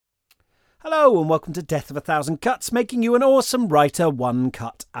Hello and welcome to Death of a Thousand Cuts, making you an awesome writer one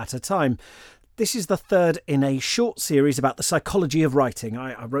cut at a time. This is the third in a short series about the psychology of writing.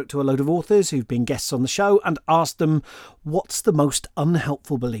 I wrote to a load of authors who've been guests on the show and asked them, what's the most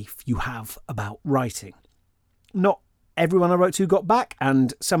unhelpful belief you have about writing? Not everyone I wrote to got back,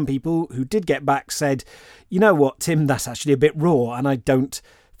 and some people who did get back said, you know what, Tim, that's actually a bit raw and I don't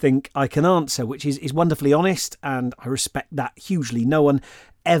think I can answer, which is wonderfully honest, and I respect that hugely. No one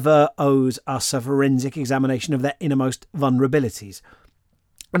ever owes us a forensic examination of their innermost vulnerabilities.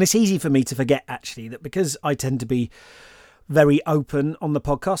 And it's easy for me to forget, actually, that because I tend to be very open on the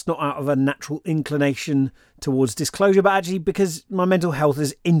podcast, not out of a natural inclination towards disclosure, but actually because my mental health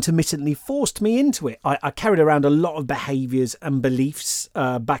has intermittently forced me into it. I carried around a lot of behaviours and beliefs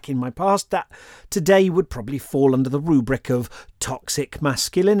back in my past that today would probably fall under the rubric of toxic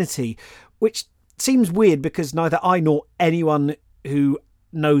masculinity, which seems weird because neither I nor anyone who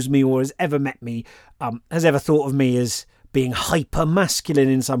knows me or has ever met me has ever thought of me as being hyper masculine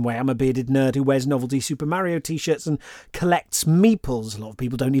in some way. I'm a bearded nerd who wears novelty Super Mario t-shirts and collects meeples. A lot of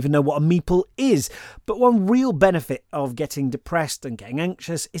people don't even know what a meeple is. But one real benefit of getting depressed and getting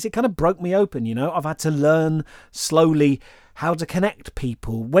anxious is it kind of broke me open, you know. I've had to learn slowly how to connect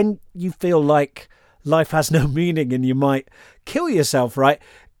people. When you feel like life has no meaning and you might kill yourself, right?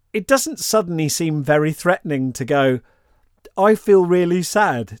 It doesn't suddenly seem very threatening to go, I feel really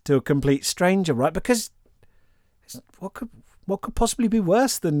sad, to a complete stranger, right? Because what could possibly be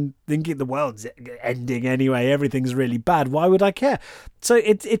worse than thinking the world's ending anyway, everything's really bad, why would I care? So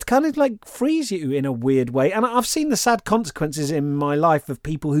it kind of like frees you in a weird way. And I've seen the sad consequences in my life of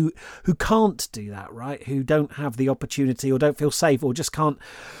people who can't do that, right? Who don't have the opportunity or don't feel safe or just can't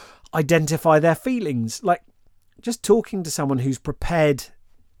identify their feelings. Like just talking to someone who's prepared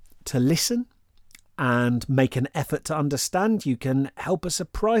to listen and make an effort to understand you can help a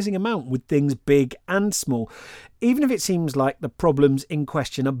surprising amount with things big and small. Even if it seems like the problems in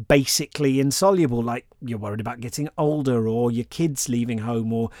question are basically insoluble, like you're worried about getting older or your kids leaving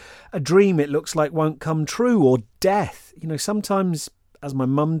home or a dream it looks like won't come true or death. You know, sometimes, as my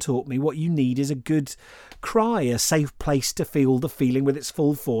mum taught me, what you need is a good cry, a safe place to feel the feeling with its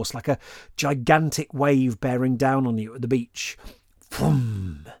full force, like a gigantic wave bearing down on you at the beach.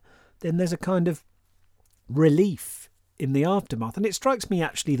 Then there's a kind of relief in the aftermath. And it strikes me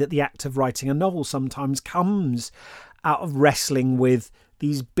actually that the act of writing a novel sometimes comes out of wrestling with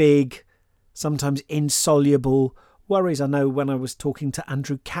these big, sometimes insoluble worries. I know when I was talking to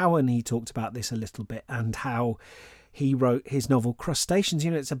Andrew Cowan, he talked about this a little bit and how he wrote his novel Crustaceans.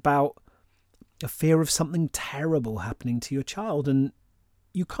 You know, it's about a fear of something terrible happening to your child, and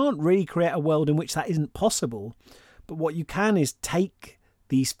you can't really create a world in which that isn't possible. But what you can is take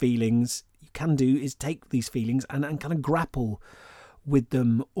these feelings and kind of grapple with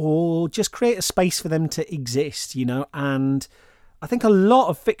them, or just create a space for them to exist, you know. And I think a lot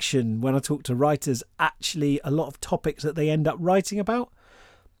of fiction, when I talk to writers, actually a lot of topics that they end up writing about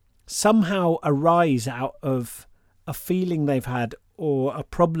somehow arise out of a feeling they've had or a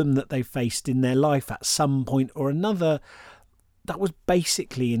problem that they faced in their life at some point or another that was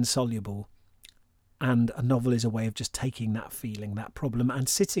basically insoluble. And a novel is a way of just taking that feeling, that problem, and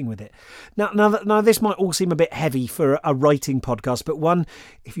sitting with it. Now, this might all seem a bit heavy for a writing podcast, but one,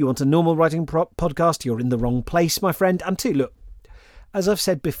 if you want a normal writing podcast, you're in the wrong place, my friend. And two, look, as I've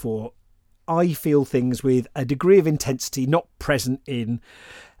said before, I feel things with a degree of intensity not present in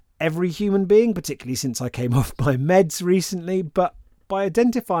every human being, particularly since I came off my meds recently. But by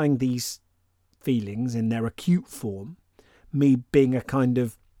identifying these feelings in their acute form, me being a kind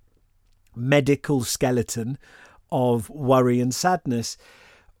of medical skeleton of worry and sadness,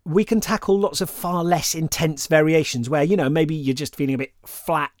 we can tackle lots of far less intense variations where, you know, maybe you're just feeling a bit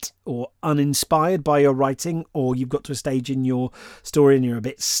flat or uninspired by your writing, or you've got to a stage in your story and you're a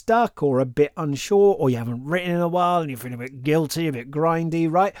bit stuck or a bit unsure, or you haven't written in a while and you're feeling a bit guilty, a bit grindy,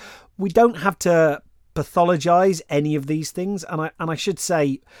 right? We don't have to pathologize any of these things. And I should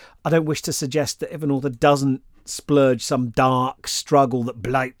say, I don't wish to suggest that if an author doesn't splurge some dark struggle that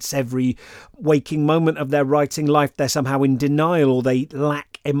blights every waking moment of their writing life, they're somehow in denial or they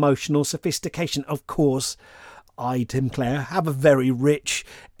lack emotional sophistication. Of course, I, Tim Clare, have a very rich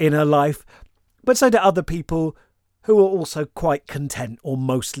inner life, but so do other people who are also quite content, or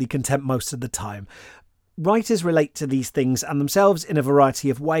mostly content most of the time. Writers relate to these things and themselves in a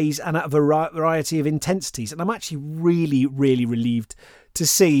variety of ways and at a variety of intensities. And I'm actually really, really relieved to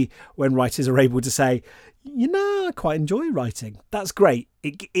see when writers are able to say, you know, I quite enjoy writing. That's great.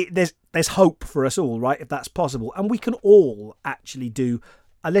 There's hope for us all, right? If that's possible. And we can all actually do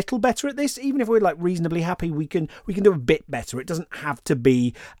a little better at this. Even if we're like reasonably happy, we can do a bit better. It doesn't have to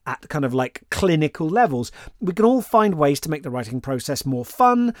be at kind of like clinical levels. We can all find ways to make the writing process more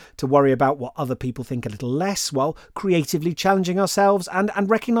fun, to worry about what other people think a little less, while creatively challenging ourselves and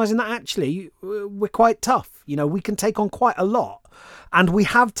recognizing that actually we're quite tough. You know, we can take on quite a lot. And we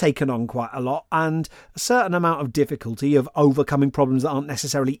have taken on quite a lot, and a certain amount of difficulty of overcoming problems that aren't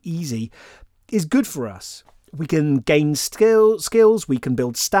necessarily easy is good for us. We can gain skills, we can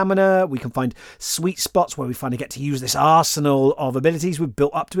build stamina, we can find sweet spots where we finally get to use this arsenal of abilities we've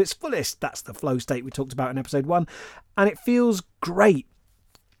built up to its fullest. That's the flow state we talked about in episode 1. And it feels great.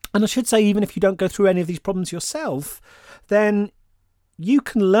 And I should say, even if you don't go through any of these problems yourself, then you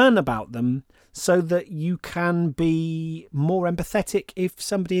can learn about them so that you can be more empathetic if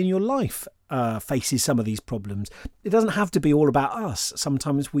somebody in your life faces some of these problems. It doesn't have to be all about us.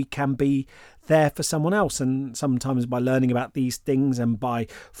 Sometimes we can be there for someone else, and sometimes by learning about these things and by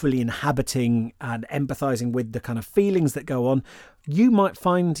fully inhabiting and empathizing with the kind of feelings that go on, you might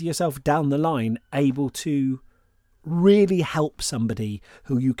find yourself down the line able to really help somebody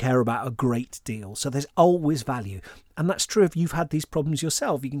who you care about a great deal. So there's always value. And that's true if you've had these problems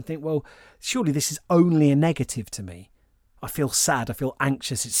yourself. You can think, well, surely this is only a negative to me. I feel sad, I feel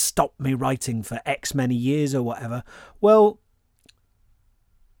anxious, it's stopped me writing for X many years or whatever. Well,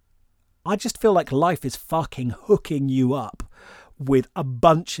 I just feel like life is fucking hooking you up with a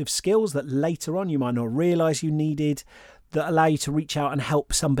bunch of skills that later on you might not realise you needed, that allow you to reach out and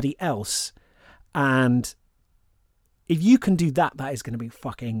help somebody else. And if you can do that, that is going to be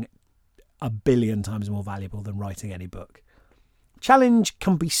fucking a billion times more valuable than writing any book. Challenge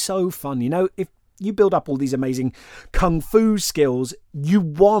can be so fun. You know, if you build up all these amazing kung fu skills, you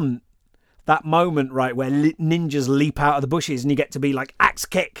want that moment, right, where ninjas leap out of the bushes and you get to be like axe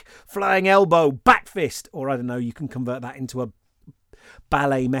kick, flying elbow, back fist, or I don't know, you can convert that into a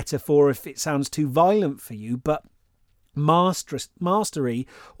ballet metaphor if it sounds too violent for you, but mastery,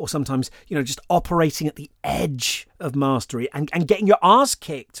 or sometimes, you know, just operating at the edge of mastery and getting your ass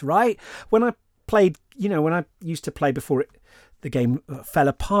kicked, right? When I played, you know, when I used to play before the game fell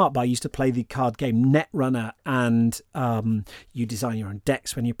apart, but I used to play the card game Netrunner, and you design your own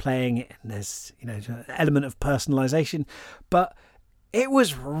decks when you're playing it, and there's, you know, an element of personalization, but it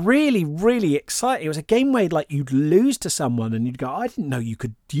was really, really exciting. It was a game where like you'd lose to someone and you'd go, I didn't know you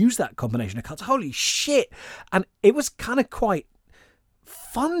could use that combination of cards. Holy shit. And it was kind of quite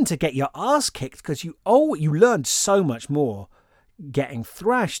fun to get your ass kicked because you learned so much more getting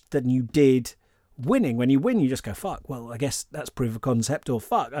thrashed than you did winning. When you win, you just go, fuck, well, I guess that's proof of concept, or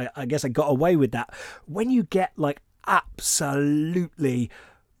fuck, I guess I got away with that. When you get like absolutely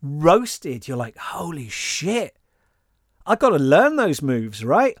roasted, you're like, holy shit. I got to learn those moves,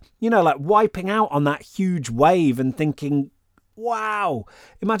 right? You know, like wiping out on that huge wave and thinking, wow,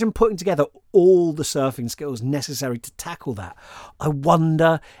 imagine putting together all the surfing skills necessary to tackle that. I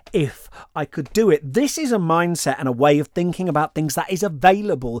wonder if I could do it. This is a mindset and a way of thinking about things that is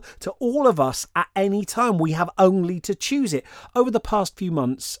available to all of us at any time. We have only to choose it. Over the past few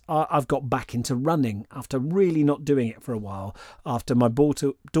months, I've got back into running after really not doing it for a while after my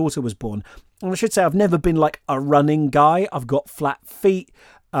daughter was born. And I should say I've never been like a running guy. I've got flat feet.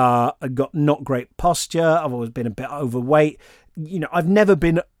 I've got not great posture. I've always been a bit overweight. You know, I've never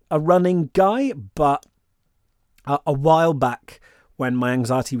been a running guy, but a while back when my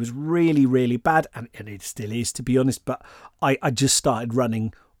anxiety was really, really bad, and it still is, to be honest, but I just started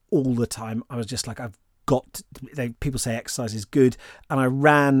running all the time. I was just like, people say exercise is good, and I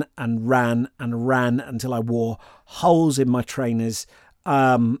ran and ran and ran until I wore holes in my trainers.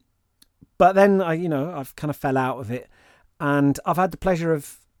 But then I've kind of fell out of it, and I've had the pleasure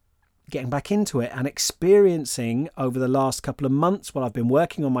of getting back into it and experiencing over the last couple of months while I've been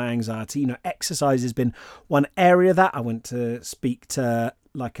working on my anxiety. You know, exercise has been one area that I went to speak to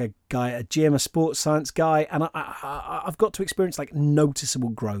like a guy at a gym, a sports science guy, and I've got to experience like noticeable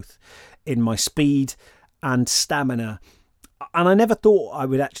growth in my speed and stamina. And I never thought I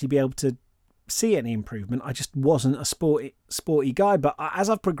would actually be able to see any improvement. I just wasn't a sporty guy. But as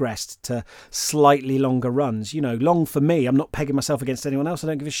I've progressed to slightly longer runs, you know, long for me, I'm not pegging myself against anyone else. I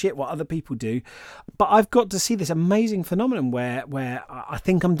don't give a shit what other people do. But I've got to see this amazing phenomenon where I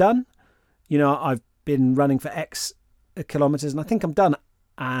think I'm done. You know, I've been running for X kilometers and I think I'm done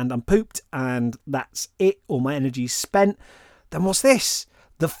and I'm pooped and that's it. All my energy's spent. Then what's this?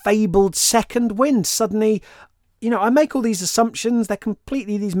 The fabled second wind. Suddenly I make all these assumptions. They're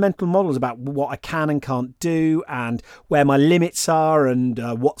completely these mental models about what I can and can't do and where my limits are and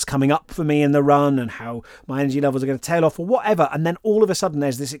what's coming up for me in the run and how my energy levels are going to tail off or whatever. And then all of a sudden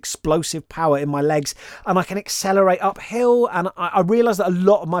there's this explosive power in my legs and I can accelerate uphill. And I realise that a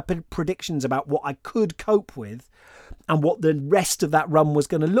lot of my predictions about what I could cope with and what the rest of that run was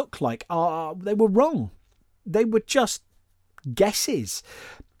going to look like, they were wrong. They were just guesses.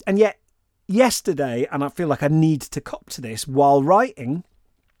 And yet, yesterday, and I feel like I need to cop to this, while working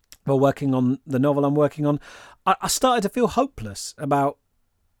on the novel I'm working on, I started to feel hopeless about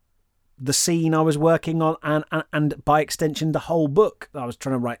the scene I was working on and by extension the whole book. I was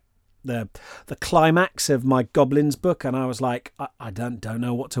trying to write the climax of my Goblins book, and I was like, I don't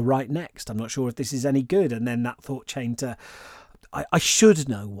know what to write next. I'm not sure if this is any good. And then that thought chain to I should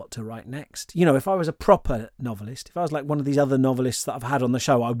know what to write next. If I was a proper novelist, if I was like one of these other novelists that I've had on the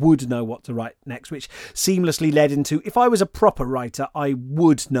show, I would know what to write next, which seamlessly led into, if I was a proper writer, I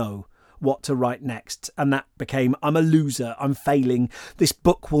would know what to write next. And that became, I'm a loser, I'm failing, this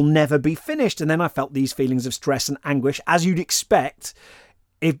book will never be finished. And then I felt these feelings of stress and anguish, as you'd expect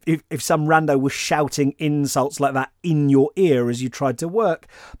if some rando was shouting insults like that in your ear as you tried to work.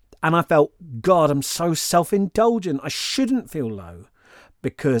 And I felt, God, I'm so self-indulgent. I shouldn't feel low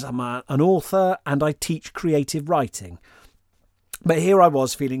because I'm an author and I teach creative writing. But here I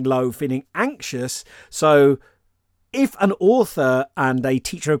was feeling low, feeling anxious. So if an author and a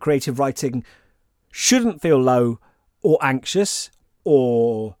teacher of creative writing shouldn't feel low or anxious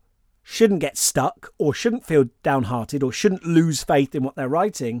or shouldn't get stuck or shouldn't feel downhearted or shouldn't lose faith in what they're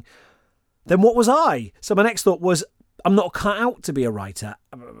writing, then what was I? So my next thought was, I'm not cut out to be a writer.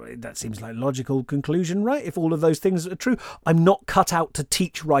 That seems like a logical conclusion, right? If all of those things are true, I'm not cut out to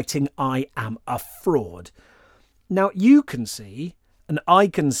teach writing. I am a fraud. Now, you can see, and I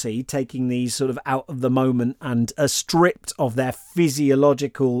can see, taking these sort of out of the moment and stripped of their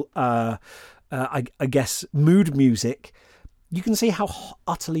physiological, I guess, mood music, you can see how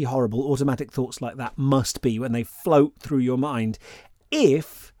utterly horrible automatic thoughts like that must be when they float through your mind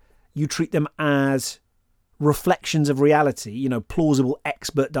if you treat them as reflections of reality, plausible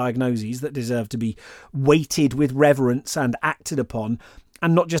expert diagnoses that deserve to be weighted with reverence and acted upon,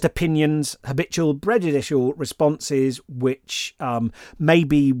 and not just opinions, habitual, prejudicial responses, which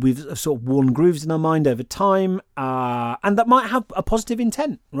maybe we've sort of worn grooves in our mind over time, and that might have a positive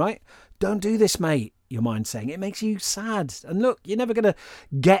intent, right? Don't do this, mate, your mind's saying. It makes you sad. And look, you're never going to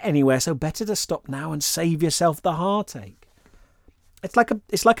get anywhere, so better to stop now and save yourself the heartache. It's like an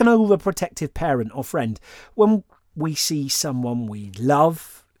overprotective parent or friend. When we see someone we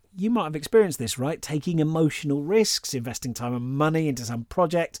love, you might have experienced this, right? Taking emotional risks, investing time and money into some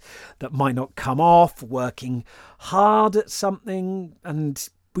project that might not come off, working hard at something, and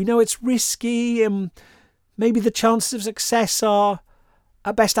we know it's risky and maybe the chances of success are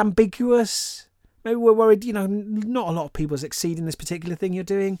at best ambiguous. Maybe we're worried, not a lot of people succeed in this particular thing you're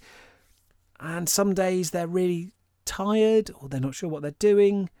doing. And some days they're really tired or they're not sure what they're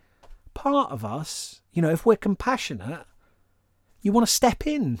doing. Part of us, if we're compassionate, you want to step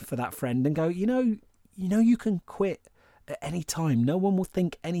in for that friend and go, you can quit at any time. No one will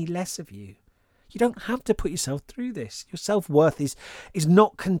think any less of you. You don't have to put yourself through this. Your self-worth is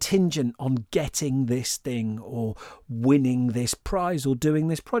not contingent on getting this thing or winning this prize or doing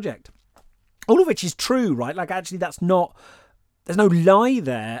this project. All of which is true, right? Like, actually, there's no lie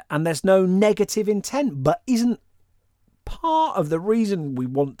there and there's no negative intent, but isn't part of the reason we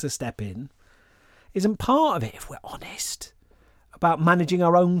want to step in, isn't part of it, if we're honest, about managing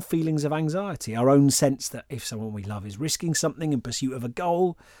our own feelings of anxiety, our own sense that if someone we love is risking something in pursuit of a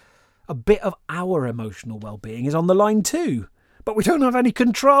goal, a bit of our emotional well-being is on the line too, but we don't have any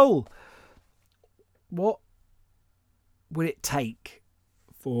control. What would it take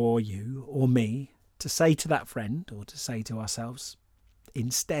for you or me to say to that friend or to say to ourselves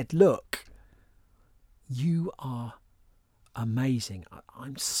instead, look, you are amazing.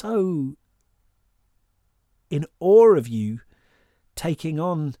 I'm so in awe of you taking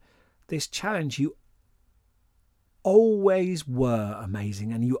on this challenge. You always were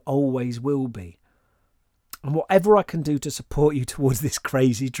amazing and you always will be. And whatever I can do to support you towards this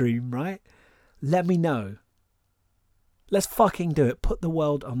crazy dream, right? Let me know. Let's fucking do it. Put the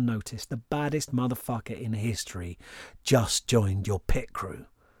world on notice. The baddest motherfucker in history just joined your pit crew.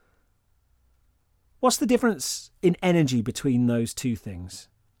 What's the difference in energy between those two things?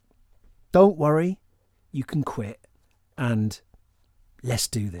 Don't worry, you can quit, and let's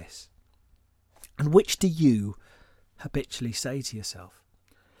do this. And which do you habitually say to yourself?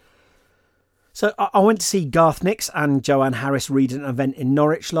 So I went to see Garth Nix and Joanne Harris read at an event in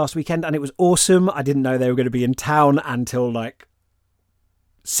Norwich last weekend, and it was awesome. I didn't know they were going to be in town until like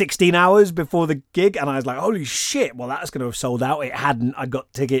 16 hours before the gig, and I was like, holy shit, well, that's going to have sold out. It hadn't. I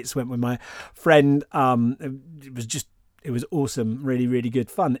got tickets, went with my friend. It was awesome. Really, really good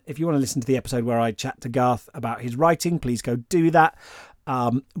fun. If you want to listen to the episode where I chat to Garth about his writing, please go do that.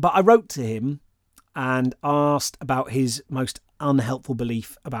 But I wrote to him and asked about his most unhelpful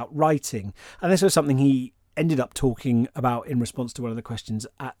belief about writing. And this was something he ended up talking about in response to one of the questions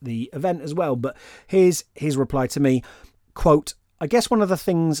at the event as well. But here's his reply to me, quote, I guess one of the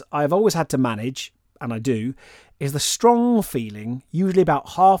things I've always had to manage, and I do, is the strong feeling, usually about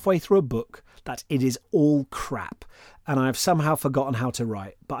halfway through a book, that it is all crap and I've somehow forgotten how to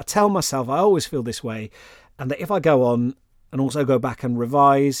write. But I tell myself I always feel this way, and that if I go on and also go back and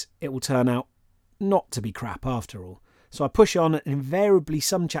revise, it will turn out not to be crap after all. So I push on, and invariably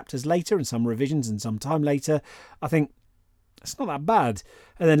some chapters later and some revisions and some time later, I think, it's not that bad.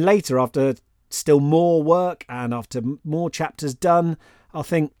 And then later, after still more work and after more chapters done, I'll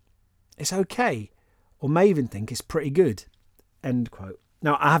think, it's okay. Or may even think it's pretty good. End quote.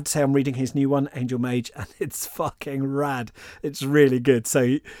 Now, I have to say I'm reading his new one, Angel Mage, and it's fucking rad. It's really good. So,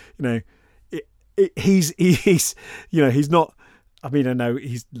 you know, he's he's not... I mean, I know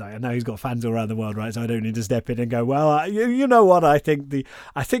he's got fans all around the world, right? So I don't need to step in and go, well, you know what? I think the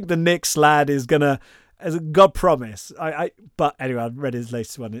Nix lad is gonna, as a God promise. But anyway, I've read his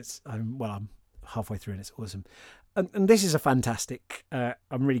latest one. I'm halfway through and it's awesome. And this is a fantastic. I'm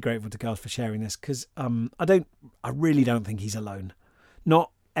really grateful to Garth for sharing this, because I really don't think he's alone.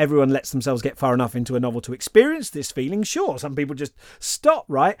 Not everyone lets themselves get far enough into a novel to experience this feeling. Sure, some people just stop,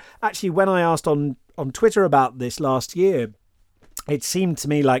 right? Actually, when I asked on Twitter about this last year, it seemed to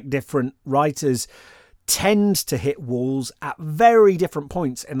me like different writers tend to hit walls at very different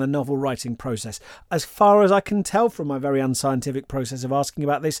points in the novel writing process. As far as I can tell from my very unscientific process of asking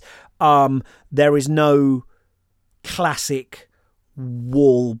about this, there is no classic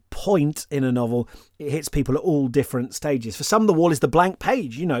wall point in a novel. It hits people at all different stages. For some, the wall is the blank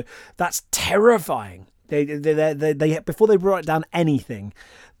page. You know, that's terrifying. They before they write down anything,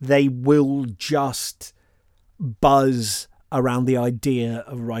 they will just buzz around the idea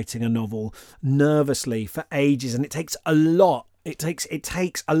of writing a novel nervously for ages, and it takes a lot. It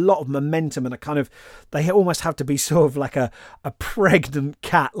takes a lot of momentum, and they almost have to be sort of like a pregnant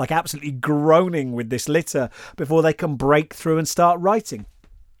cat, like absolutely groaning with this litter before they can break through and start writing.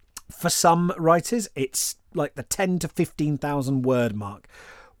 For some writers, it's like the 10 to 15,000 word mark,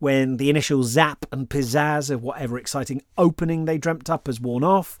 when the initial zap and pizzazz of whatever exciting opening they dreamt up has worn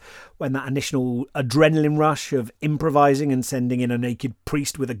off, when that initial adrenaline rush of improvising and sending in a naked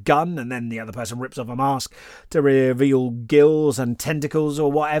priest with a gun and then the other person rips off a mask to reveal gills and tentacles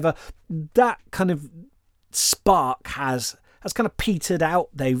or whatever, that kind of spark has kind of petered out.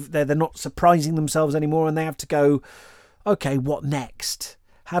 They're not surprising themselves anymore, and they have to go, okay, what next?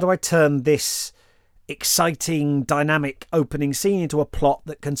 How do I turn this exciting, dynamic opening scene into a plot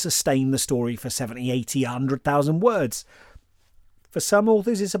that can sustain the story for 70, 80, 100,000 words? For some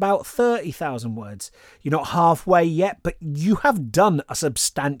authors, it's about 30,000 words. You're not halfway yet, but you have done a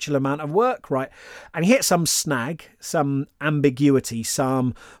substantial amount of work, right? And you hit some snag, some ambiguity,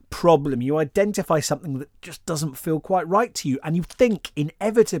 some problem. You identify something that just doesn't feel quite right to you, and you think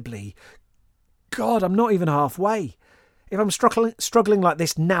inevitably, God, I'm not even halfway. If I'm struggling like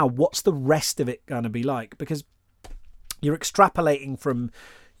this now, what's the rest of it going to be like? Because you're extrapolating from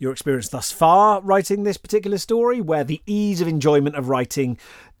your experience thus far writing this particular story, where the ease of enjoyment of writing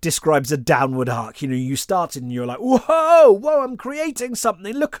describes a downward arc. You know, you started and you're like, whoa, I'm creating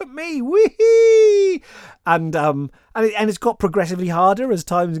something. Look at me, wee! And it's got progressively harder as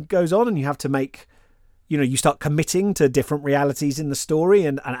time goes on, and you have to make... You know, you start committing to different realities in the story,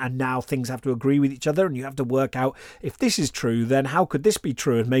 and now things have to agree with each other, and you have to work out, if this is true, then how could this be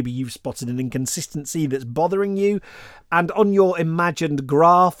true? And maybe you've spotted an inconsistency that's bothering you. And on your imagined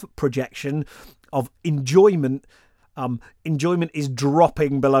graph projection of enjoyment, enjoyment is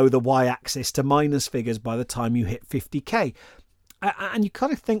dropping below the y-axis to minus figures by the time you hit 50k. And you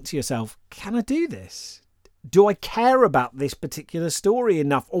kind of think to yourself, can I do this? Do I care about this particular story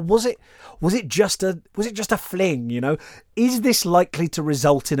enough, or was it just a fling? You know, is this likely to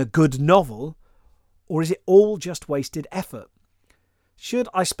result in a good novel, or is it all just wasted effort? Should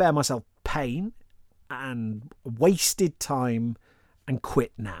I spare myself pain and wasted time and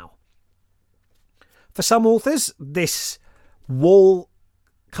quit now? For some authors, this wall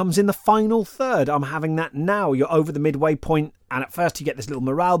comes in the final third. I'm having that now. You're over the midway point, and at first you get this little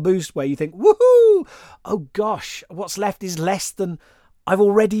morale boost where you think, woohoo! Oh gosh, what's left is less than I've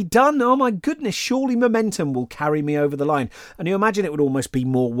already done. Oh my goodness, surely momentum will carry me over the line. And you imagine it would almost be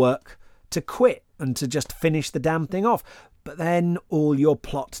more work to quit and to just finish the damn thing off. But then all your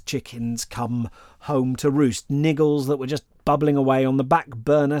plot chickens come home to roost. Niggles that were just bubbling away on the back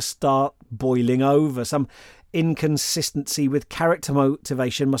burner start boiling over. Some inconsistency with character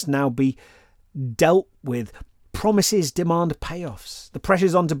motivation must now be dealt with. Promises demand payoffs. The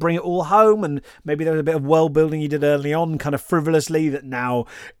pressure's on to bring it all home, and maybe there was a bit of world building you did early on, kind of frivolously, that now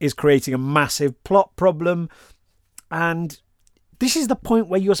is creating a massive plot problem. And this is the point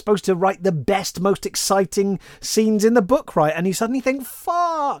where you're supposed to write the best, most exciting scenes in the book, right? And you suddenly think,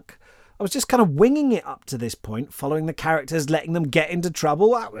 fuck, I was just kind of winging it up to this point, following the characters, letting them get into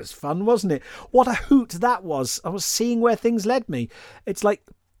trouble. That was fun, wasn't it? What a hoot that was. I was seeing where things led me. It's like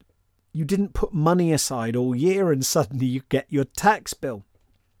you didn't put money aside all year and suddenly you get your tax bill.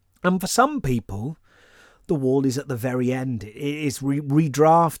 And for some people, the wall is at the very end. It is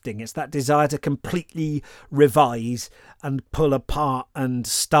redrafting. It's that desire to completely revise and pull apart and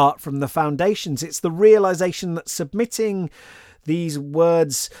start from the foundations. It's the realization that submitting these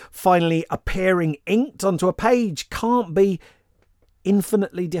words finally appearing inked onto a page can't be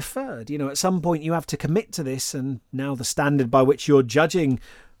infinitely deferred. You know, at some point you have to commit to this, and now the standard by which you're judging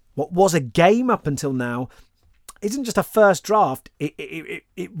what was a game up until now isn't just a first draft.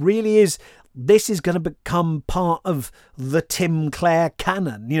 It really is. This is going to become part of the Tim Clare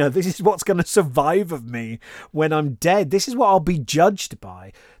canon. You know, this is what's going to survive of me when I'm dead. This is what I'll be judged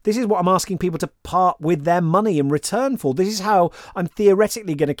by. This is what I'm asking people to part with their money in return for. This is how I'm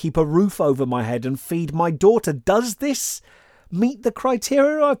theoretically going to keep a roof over my head and feed my daughter. Does this meet the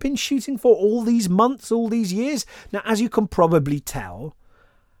criteria I've been shooting for all these months, all these years? Now, as you can probably tell,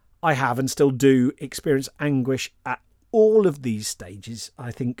 I have and still do experience anguish at all of these stages.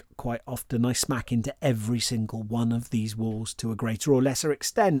 I think quite often I smack into every single one of these walls to a greater or lesser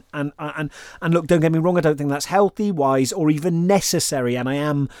extent. And look, don't get me wrong, I don't think that's healthy, wise, or even necessary. And I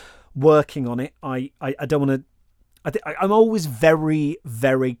am working on it. I don't want to. I'm always very,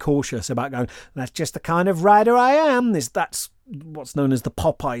 very cautious about going, that's just the kind of writer I am. That's what's known as the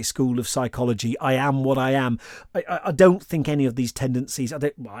Popeye school of psychology. I am what I am. I don't think any of these tendencies,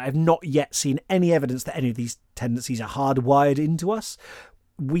 I have not yet seen any evidence that any of these tendencies are hardwired into us.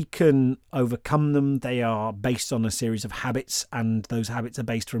 We can overcome them. They are based on a series of habits, and those habits are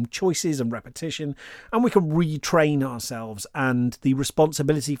based from choices and repetition, and we can retrain ourselves, and the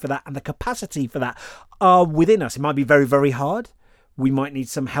responsibility for that and the capacity for that are within us. It might be very, very hard. We might need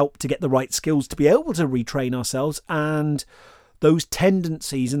some help to get the right skills to be able to retrain ourselves, and those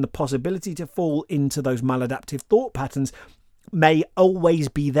tendencies and the possibility to fall into those maladaptive thought patterns may always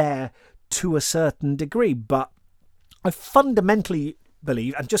be there to a certain degree. But I fundamentally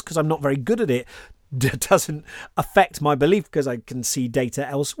believe, and just because I'm not very good at it doesn't affect my belief because I can see data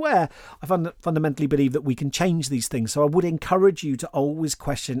elsewhere, I fundamentally believe that we can change these things. So I would encourage you to always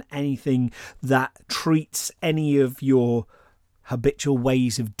question anything that treats any of your habitual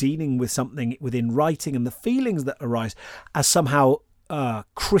ways of dealing with something within writing and the feelings that arise as somehow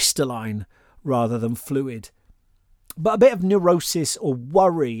crystalline rather than fluid. But a bit of neurosis or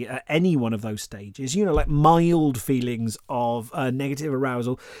worry at any one of those stages, you know, like mild feelings of negative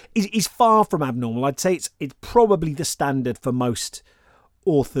arousal, is far from abnormal. I'd say it's probably the standard for most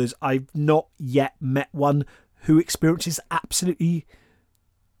authors. I've not yet met one who experiences absolutely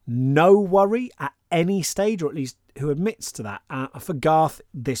no worry at any stage, or at least who admits to that. For Garth,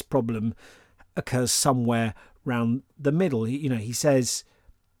 this problem occurs somewhere around the middle. He says,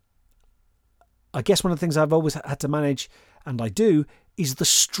 I guess one of the things I've always had to manage, and I do, is the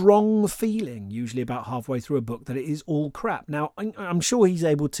strong feeling, usually about halfway through a book, that it is all crap. Now, I'm sure he's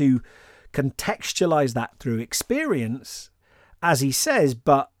able to contextualise that through experience, as he says,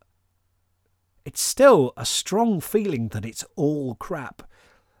 but it's still a strong feeling that it's all crap.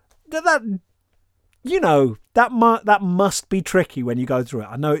 That must be tricky when you go through it.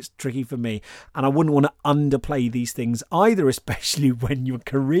 I know it's tricky for me, and I wouldn't want to underplay these things either, especially when your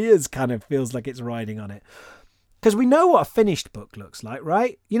careers kind of feels like it's riding on it. Because we know what a finished book looks like,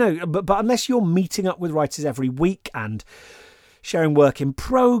 right? But unless you're meeting up with writers every week and sharing work in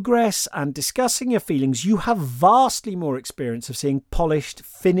progress and discussing your feelings, you have vastly more experience of seeing polished,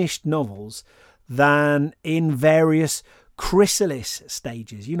 finished novels than in various chrysalis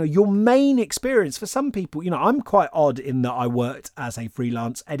stages. Your main experience for some people, I'm quite odd in that I worked as a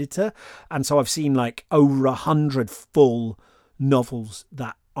freelance editor, and so I've seen like over 100 full novels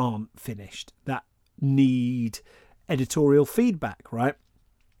that aren't finished, that need editorial feedback, right?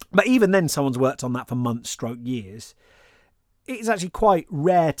 But even then, someone's worked on that for months, years. It's actually quite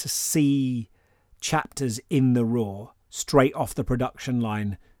rare to see chapters in the raw straight off the production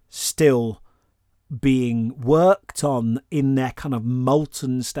line, still being worked on in their kind of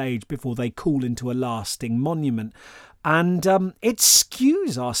molten stage before they cool into a lasting monument. And it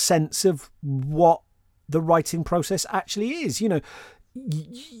skews our sense of what the writing process actually is. You know,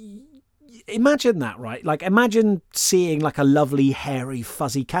 imagine that, right? Like, imagine seeing like a lovely, hairy,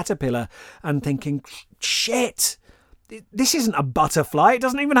 fuzzy caterpillar and thinking, shit, this isn't a butterfly. It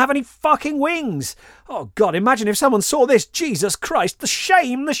doesn't even have any fucking wings. Oh, God, imagine if someone saw this. Jesus Christ, the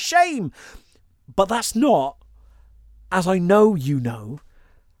shame, the shame. But that's not, as I know you know,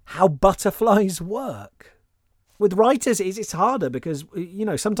 how butterflies work. With writers, it's harder because, you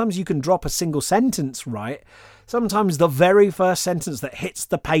know, sometimes you can drop a single sentence, right? Sometimes the very first sentence that hits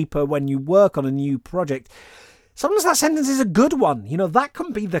the paper when you work on a new project, sometimes that sentence is a good one. You know, that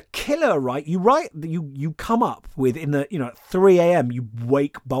can be the killer, right? You come up with, in the, you know, at 3 a.m, you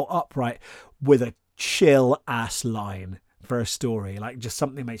wake bolt upright with a chill ass line for a story. Like, just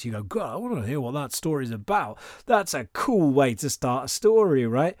something makes you go, God, I want to hear what that story's about. That's a cool way to start a story,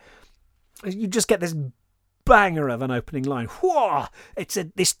 right? You just get this banger of an opening line. Whoa! It's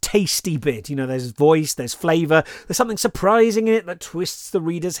this tasty bit. You know, there's voice, there's flavour, there's something surprising in it that twists the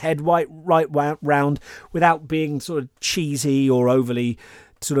reader's head right round without being sort of cheesy or overly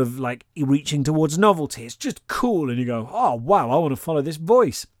sort of like reaching towards novelty. It's just cool, and you go, oh wow, I want to follow this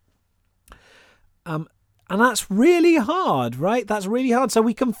voice. And that's really hard, right? That's really hard. So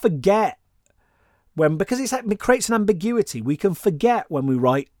we can forget because it creates an ambiguity. We can forget when we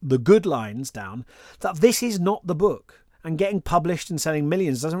write the good lines down that this is not the book, and getting published and selling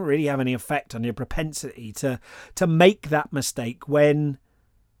millions doesn't really have any effect on your propensity to make that mistake when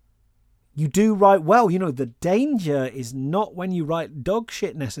you do write well. You know, the danger is not when you write dog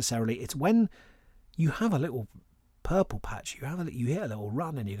shit necessarily. It's when you have a little purple patch, you hit a little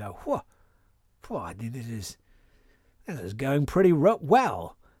run and you go, whoa, this is going pretty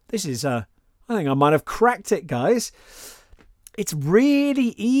well. This is I think I might have cracked it, guys. It's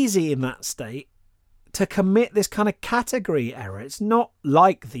really easy in that state to commit this kind of category error. It's not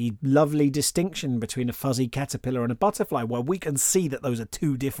like the lovely distinction between a fuzzy caterpillar and a butterfly, where we can see that those are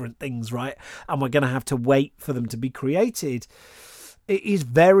two different things, right? And we're going to have to wait for them to be created. It is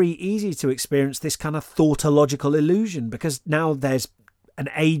very easy to experience this kind of tautological illusion, because now there's an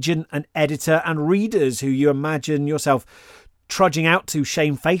agent, an editor, and readers who you imagine yourself trudging out to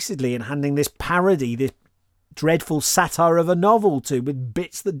shamefacedly and handing this parody, this dreadful satire of a novel to, with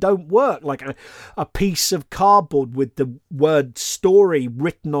bits that don't work, like a piece of cardboard with the word story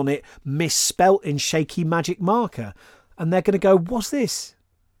written on it, misspelt in shaky magic marker. And they're going to go, what's this?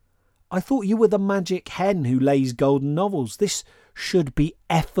 I thought you were the magic hen who lays golden novels. This should be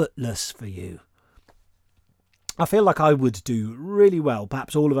effortless for you. I feel like I would do really well,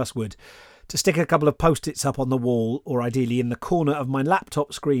 perhaps all of us would, to stick a couple of post-its up on the wall, or ideally in the corner of my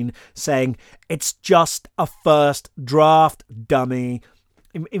laptop screen, saying, it's just a first draft, dummy.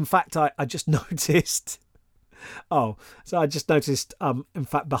 In fact, I just noticed... in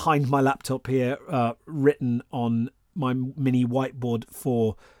fact, behind my laptop here, written on my mini whiteboard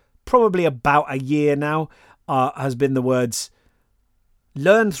for probably about a year now, has been the words,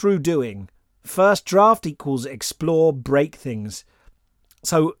 learn through doing. First draft equals explore, break things.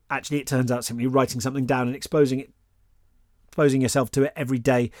 So actually it turns out simply writing something down and exposing yourself to it every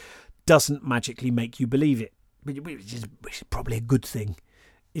day doesn't magically make you believe it, which is probably a good thing,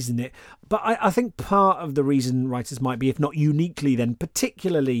 isn't it? But I think part of the reason writers might be, if not uniquely then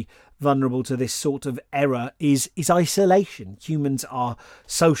particularly vulnerable to this sort of error, is isolation. Humans are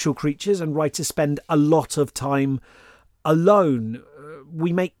social creatures, and writers spend a lot of time alone.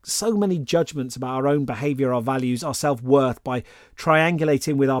 We make so many judgments about our own behaviour, our values, our self-worth by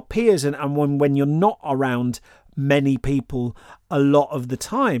triangulating with our peers, and when you're not around many people a lot of the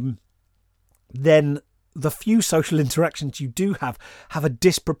time, then the few social interactions you do have a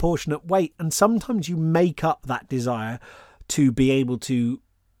disproportionate weight, and sometimes you make up that desire to be able to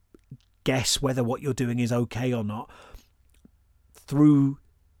guess whether what you're doing is okay or not through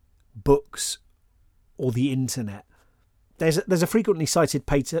books or the internet. There's a frequently cited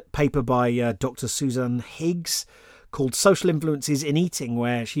paper by Dr. Suzanne Higgs called Social Influences in Eating,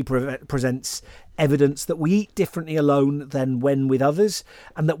 where she presents evidence that we eat differently alone than when with others,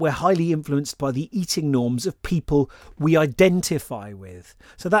 and that we're highly influenced by the eating norms of people we identify with.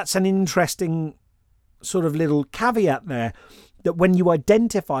 So that's an interesting sort of little caveat there, that when you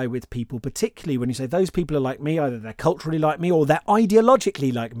identify with people, particularly when you say those people are like me, either they're culturally like me or they're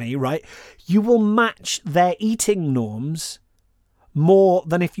ideologically like me, right? You will match their eating norms more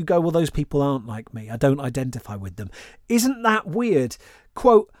than if you go, well, those people aren't like me, I don't identify with them. Isn't that weird?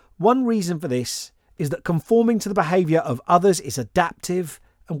 Quote, one reason for this is that conforming to the behaviour of others is adaptive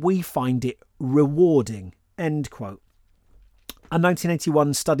and we find it rewarding. End quote. A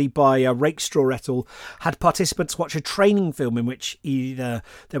 1981 study by Rakestraw et al. Had participants watch a training film in which either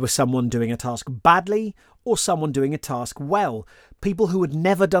there was someone doing a task badly or someone doing a task well. People who had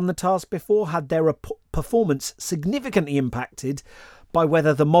never done the task before had their performance significantly impacted by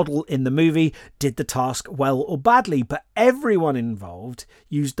whether the model in the movie did the task well or badly, but everyone involved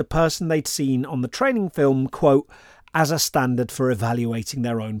used the person they'd seen on the training film, quote, as a standard for evaluating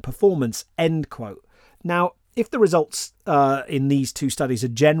their own performance, end quote. Now, if the results in these two studies are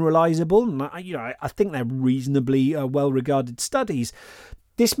generalisable, and I think they're reasonably well-regarded studies,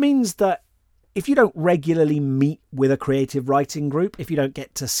 this means that if you don't regularly meet with a creative writing group, if you don't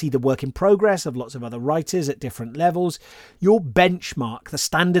get to see the work in progress of lots of other writers at different levels, your benchmark, the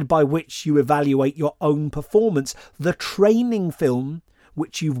standard by which you evaluate your own performance, the training film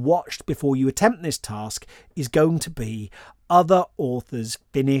which you've watched before you attempt this task, is going to be other authors'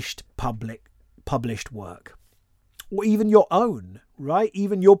 finished published work. Or even your own, right?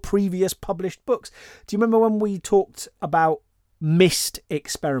 Even your previous published books. Do you remember when we talked about missed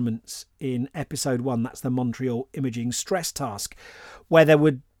experiments in episode 1? That's the Montreal Imaging Stress Task, where there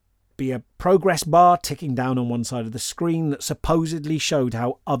would be a progress bar ticking down on one side of the screen that supposedly showed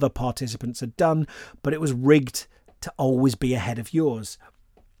how other participants had done, but it was rigged to always be ahead of yours.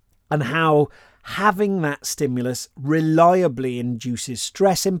 And how having that stimulus reliably induces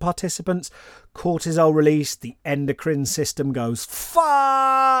stress in participants, cortisol release, the endocrine system goes,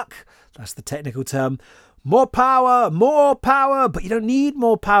 fuck! That's the technical term. More power, but you don't need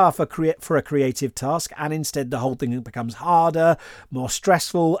more power for a creative task, and instead the whole thing becomes harder, more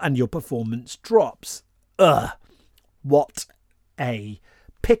stressful, and your performance drops. Ugh, what a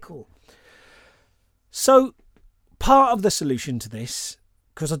pickle. So part of the solution to this,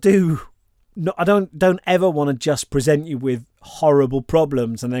 because I don't ever want to just present you with horrible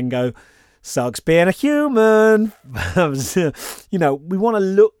problems and then go, sucks being a human. We want to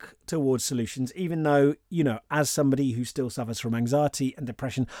look towards solutions, even though, as somebody who still suffers from anxiety and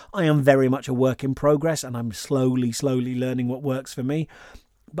depression, I am very much a work in progress and I'm slowly learning what works for me.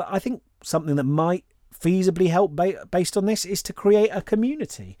 But I think something that might feasibly help based on this is to create a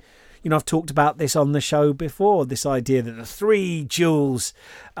community. I've talked about this on the show before, this idea that the three jewels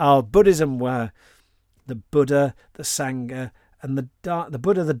of Buddhism were the Buddha, the Sangha, and the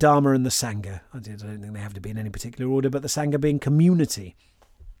Buddha, the Dharma, and the Sangha. I don't think they have to be in any particular order, but the Sangha being community.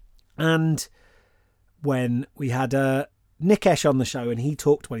 And when we had Nikesh on the show, and he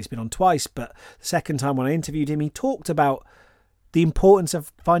talked, he's been on twice, but the second time when I interviewed him, he talked about the importance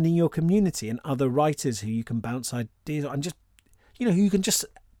of finding your community and other writers who you can bounce ideas on, and just, who you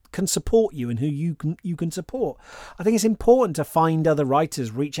can support you and who you can support. I think it's important to find other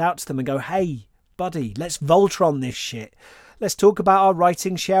writers, reach out to them and go, hey, buddy, let's Voltron this shit. Let's talk about our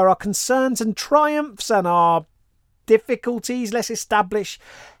writing, share our concerns and triumphs and our difficulties. Let's establish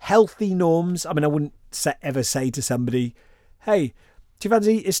healthy norms. I mean, I wouldn't ever say to somebody, hey, do you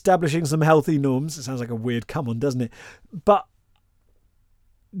fancy establishing some healthy norms? It sounds like a weird come on, doesn't it? But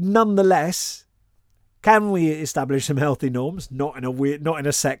nonetheless, can we establish some healthy norms? Not in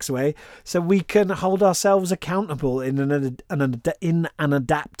a sex way, so we can hold ourselves accountable in an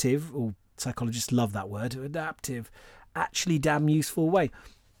adaptive, or psychologists love that word, adaptive, actually damn useful way.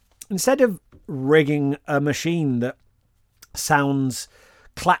 Instead of rigging a machine that sounds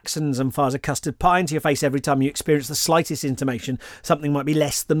klaxons and fires a custard pie into your face every time you experience the slightest intimation something might be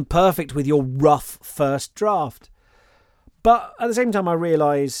less than perfect with your rough first draft. But at the same time, I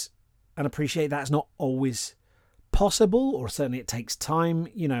realise and appreciate that's not always possible, or certainly it takes time.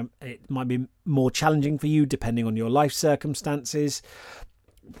 It might be more challenging for you depending on your life circumstances.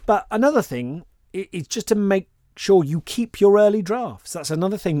 But another thing is just to make sure you keep your early drafts. That's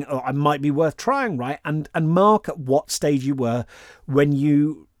another thing I might be worth trying, right? And mark at what stage you were when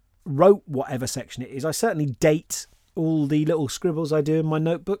you wrote whatever section it is. I certainly date all the little scribbles I do in my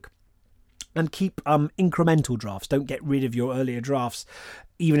notebook. And keep incremental drafts. Don't get rid of your earlier drafts,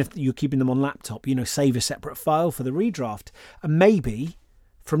 even if you're keeping them on laptop. Save a separate file for the redraft. And maybe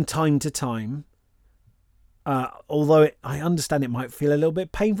from time to time, although I understand it might feel a little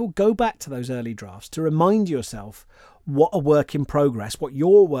bit painful, go back to those early drafts to remind yourself what a work in progress, what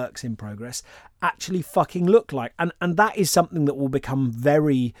your works in progress actually fucking look like. And that is something that will become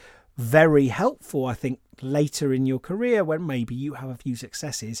very, very helpful, I think, later in your career when maybe you have a few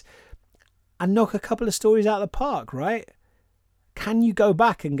successes and knock a couple of stories out of the park, right? Can you go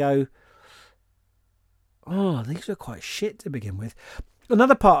back and go, oh, these were quite shit to begin with?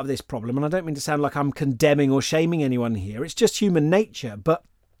 Another part of this problem, and I don't mean to sound like I'm condemning or shaming anyone here, it's just human nature, but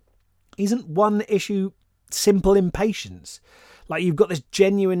Isn't one issue simple impatience? Like, you've got this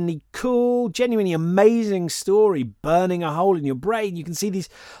genuinely cool, genuinely amazing story burning a hole in your brain. You can see these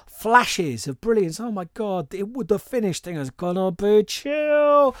flashes of brilliance. Oh my God, the finished thing is gonna be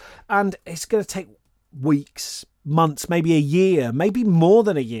chill. And it's going to take weeks, months, maybe a year, maybe more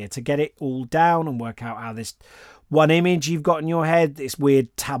than a year to get it all down and work out how this one image you've got in your head, this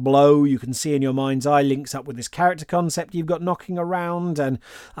weird tableau you can see in your mind's eye, links up with this character concept you've got knocking around, and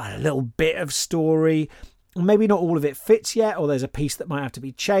a little bit of story. Maybe not all of it fits yet, or there's a piece that might have to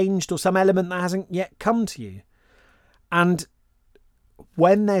be changed, or some element that hasn't yet come to you. And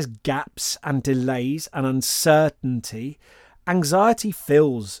when there's gaps and delays and uncertainty, anxiety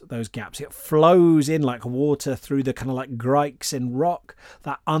fills those gaps. It flows in like water through the kind of like grikes in rock,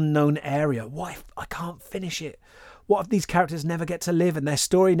 that unknown area. What if I can't finish it? What if these characters never get to live and their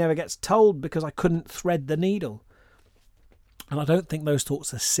story never gets told because I couldn't thread the needle? And I don't think those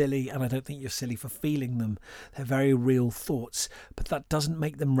thoughts are silly, and I don't think you're silly for feeling them. They're very real thoughts, but that doesn't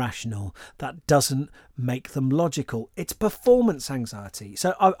make them rational. That doesn't make them logical. It's performance anxiety.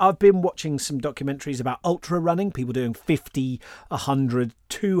 So I've been watching some documentaries about ultra running, people doing 50, 100,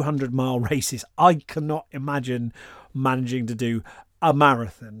 200-mile races. I cannot imagine managing to do a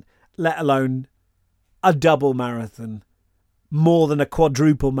marathon, let alone a double marathon, more than a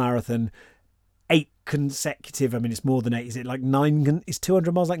quadruple marathon, 8 consecutive. I mean, it's more than 8. Is it like 9? Is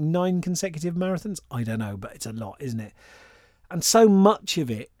 200 miles like 9 consecutive marathons? I don't know, but it's a lot, isn't it? And so much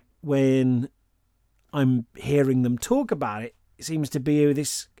of it, when I'm hearing them talk about it, it seems to be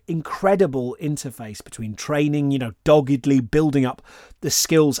this incredible interface between training, doggedly building up the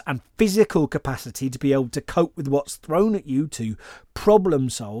skills and physical capacity to be able to cope with what's thrown at you, to problem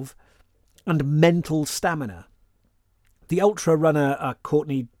solve, and mental stamina. The ultra runner,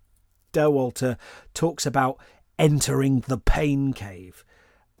 Courtney Dauwalter, talks about entering the pain cave.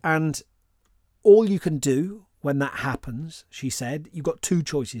 And all you can do when that happens, she said, you've got 2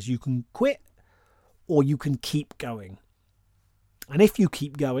 choices. You can quit or you can keep going. And if you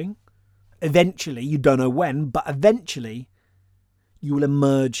keep going, eventually, you don't know when, but eventually you will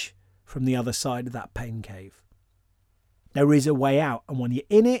emerge from the other side of that pain cave. There is a way out. And when you're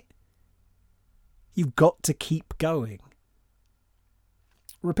in it, you've got to keep going.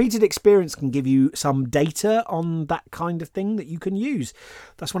 Repeated experience can give you some data on that kind of thing that you can use.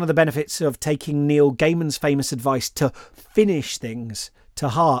 That's one of the benefits of taking Neil Gaiman's famous advice to finish things to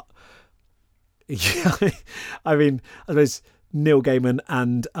heart. I mean, I suppose Neil Gaiman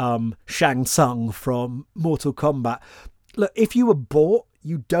and Shang Tsung from Mortal Kombat. Look, if you were bought,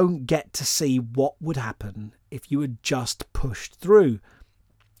 you don't get to see what would happen if you had just pushed through.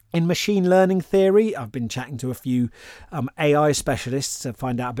 In machine learning theory, I've been chatting to a few AI specialists to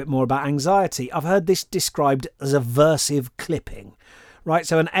find out a bit more about anxiety. I've heard this described as aversive clipping, right?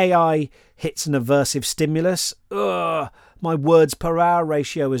 So an AI hits an aversive stimulus. My words per hour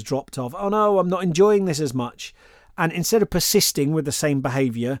ratio has dropped off. Oh no, I'm not enjoying this as much. And instead of persisting with the same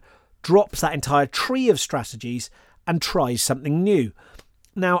behaviour, drops that entire tree of strategies and tries something new.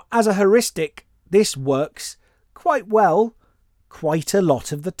 Now, as a heuristic, this works quite well quite a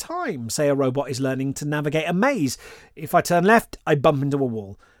lot of the time. Say a robot is learning to navigate a maze. If I turn left, I bump into a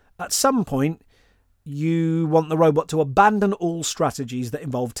wall. At some point, you want the robot to abandon all strategies that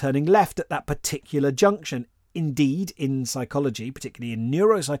involve turning left at that particular junction. Indeed, in psychology, particularly in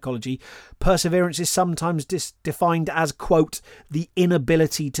neuropsychology, perseverance is sometimes defined as, quote, the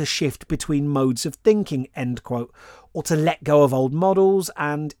inability to shift between modes of thinking, end quote, or to let go of old models,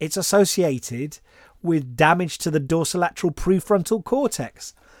 and it's associated with damage to the dorsolateral prefrontal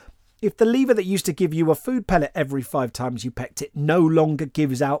cortex. If the lever that used to give you a food pellet every 5 times you pecked it no longer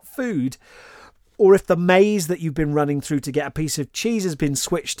gives out food, or if the maze that you've been running through to get a piece of cheese has been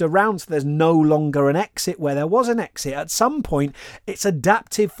switched around so there's no longer an exit where there was an exit, at some point it's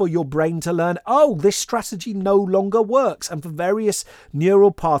adaptive for your brain to learn, oh, this strategy no longer works, and for various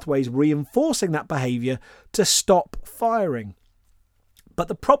neural pathways reinforcing that behaviour to stop firing. But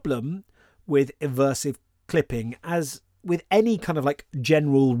the problem with aversive clipping, as with any kind of like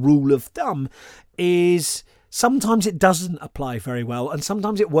general rule of thumb, is sometimes it doesn't apply very well and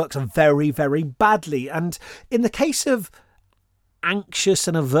sometimes it works very, very badly. And in the case of anxious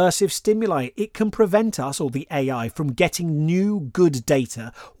and aversive stimuli, it can prevent us, or the AI, from getting new good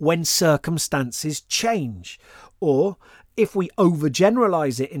data when circumstances change, or if we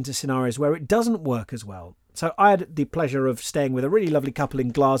overgeneralize it into scenarios where it doesn't work as well. So I had the pleasure of staying with a really lovely couple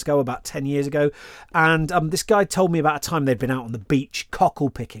in Glasgow about 10 years ago. And this guy told me about a time they'd been out on the beach cockle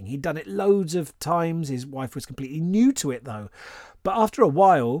picking. He'd done it loads of times. His wife was completely new to it, though. But after a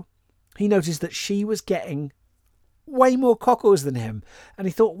while, he noticed that she was getting way more cockles than him. And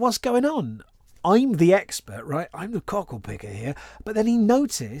he thought, what's going on? I'm the expert, right? I'm the cockle picker here. But then he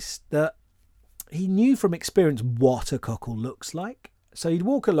noticed that he knew from experience what a cockle looks like. So he'd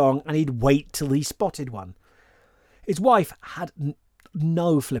walk along and he'd wait till he spotted one. His wife had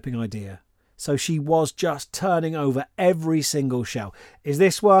no flipping idea. So she was just turning over every single shell. Is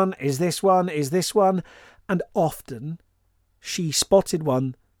this one? Is this one? Is this one? And often she spotted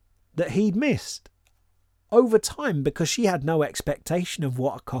one that he'd missed. Over time, because she had no expectation of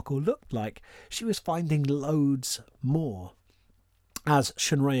what a cockle looked like, she was finding loads more. As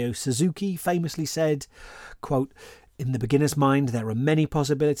Shunryu Suzuki famously said, quote, "In the beginner's mind there are many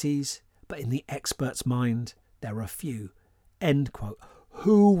possibilities, but in the expert's mind there are few." End quote.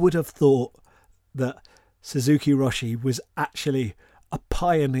 Who would have thought that Suzuki Roshi was actually a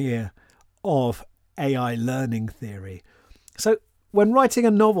pioneer of AI learning theory? So when writing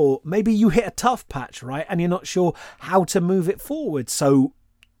a novel, maybe you hit a tough patch, right? And you're not sure how to move it forward. So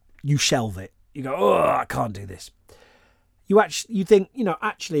you shelve it. You go, oh, I can't do this. You think,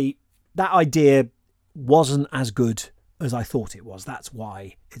 actually that idea wasn't as good as I thought it was. That's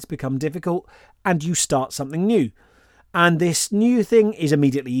why it's become difficult. And you start something new. And this new thing is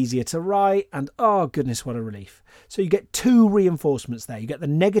immediately easier to write. And oh, goodness, what a relief. So you get two reinforcements there. You get the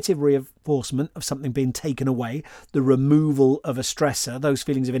negative reinforcement of something being taken away, the removal of a stressor, those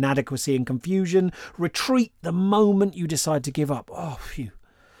feelings of inadequacy and confusion, retreat the moment you decide to give up. Oh, phew.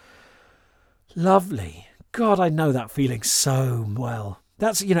 Lovely. God, I know that feeling so well.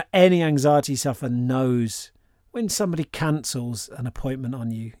 That's, any anxiety sufferer knows when somebody cancels an appointment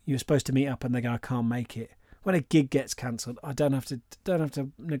on you. You're supposed to meet up and they go, I can't make it. When a gig gets cancelled, I don't have to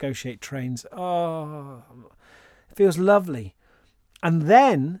negotiate trains. Oh, it feels lovely. And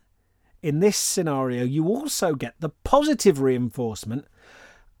then, in this scenario, you also get the positive reinforcement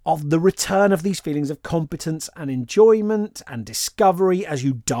of the return of these feelings of competence and enjoyment and discovery as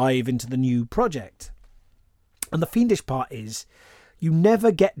you dive into the new project. And the fiendish part is, you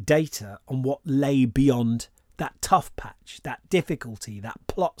never get data on what lay beyond that tough patch, that difficulty, that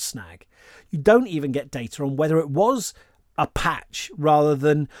plot snag. You don't even get data on whether it was a patch rather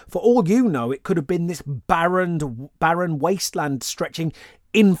than, for all you know, it could have been this barren wasteland stretching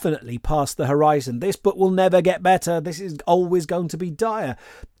infinitely past the horizon. This book will never get better. This is always going to be dire.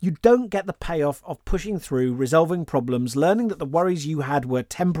 You don't get the payoff of pushing through, resolving problems, learning that the worries you had were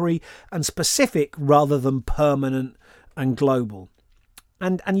temporary and specific rather than permanent and global.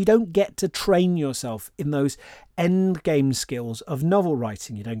 And you don't get to train yourself in those end game skills of novel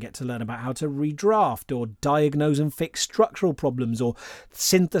writing. You don't get to learn about how to redraft or diagnose and fix structural problems or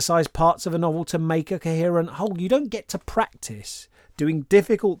synthesize parts of a novel to make a coherent whole. You don't get to practice doing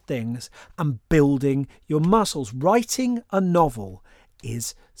difficult things and building your muscles. Writing a novel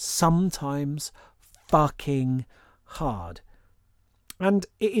is sometimes fucking hard. And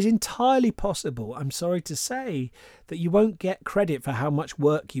it is entirely possible, I'm sorry to say, that you won't get credit for how much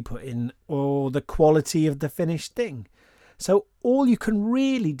work you put in or the quality of the finished thing. So all you can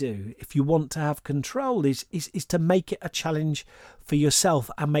really do if you want to have control is to make it a challenge for yourself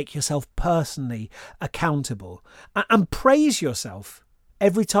and make yourself personally accountable. And praise yourself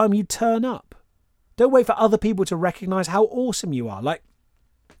every time you turn up. Don't wait for other people to recognise how awesome you are. Like,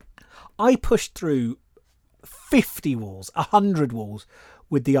 I pushed through 50 walls, 100 walls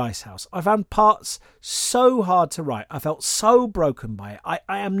with The Ice House. I found parts so hard to write. I felt so broken by it. I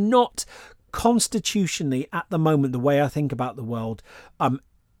am not constitutionally, at the moment, the way I think about the world,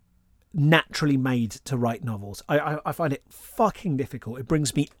 naturally made to write novels. I find it fucking difficult. It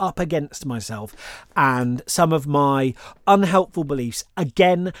brings me up against myself and some of my unhelpful beliefs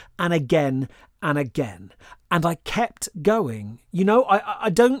again and again and again. And I kept going.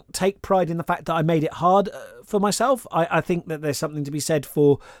 I don't take pride in the fact that I made it hard for myself. I think that there's something to be said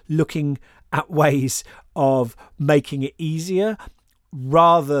for looking at ways of making it easier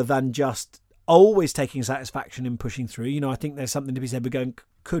rather than just always taking satisfaction in pushing through. I think there's something to be said for going,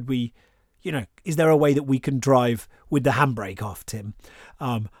 could we, is there a way that we can drive with the handbrake off, Tim?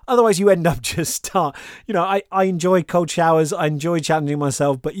 Otherwise you end up I enjoy cold showers. I enjoy challenging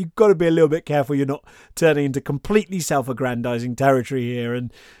myself, but you've got to be a little bit careful you're not turning into completely self-aggrandizing territory here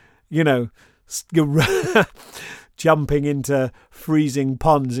and, jumping into freezing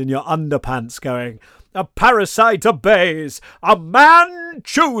ponds in your underpants going, a parasite obeys, a man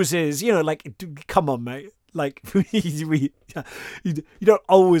chooses. Come on, mate. Like, you don't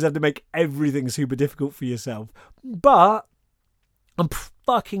always have to make everything super difficult for yourself. But I'm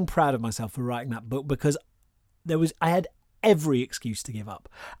fucking proud of myself for writing that book because I had every excuse to give up.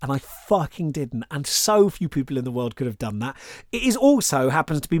 And I fucking didn't. And so few people in the world could have done that. It is also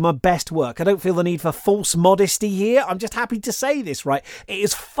happens to be my best work. I don't feel the need for false modesty here. I'm just happy to say this, right? It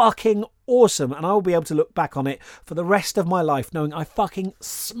is fucking awesome. And I'll be able to look back on it for the rest of my life knowing I fucking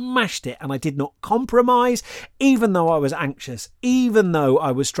smashed it and I did not compromise, even though I was anxious, even though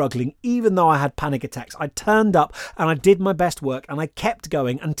I was struggling, even though I had panic attacks. I turned up and I did my best work and I kept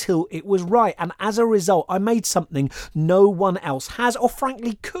going until it was right. And as a result, I made something no one else has or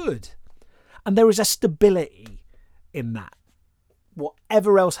frankly could. And there is a stability in that.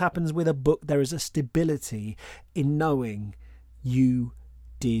 Whatever else happens with a book, there is a stability in knowing you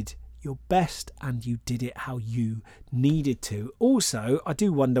did your best and you did it how you needed to. Also, I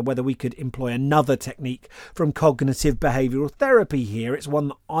do wonder whether we could employ another technique from cognitive behavioural therapy here. It's one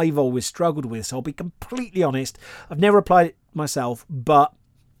that I've always struggled with, so I'll be completely honest. I've never applied it myself, but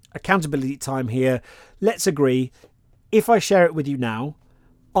accountability time here. Let's agree. If I share it with you now,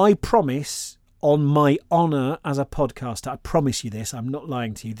 I promise on my honour as a podcaster, I promise you this, I'm not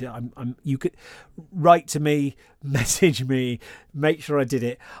lying to you, you could write to me, message me, make sure I did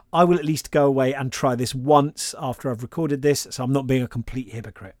it. I will at least go away and try this once after I've recorded this, so I'm not being a complete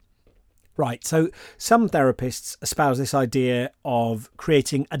hypocrite. Right, so some therapists espouse this idea of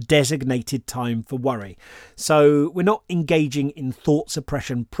creating a designated time for worry. So we're not engaging in thought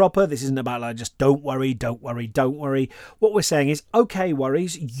suppression proper. This isn't about like just don't worry, don't worry, don't worry. What we're saying is, okay,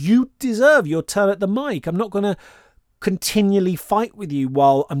 worries, you deserve your turn at the mic. I'm not going to continually fight with you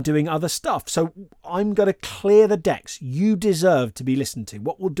while I'm doing other stuff. So I'm going to clear the decks. You deserve to be listened to.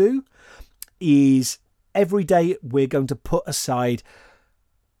 What we'll do is every day we're going to put aside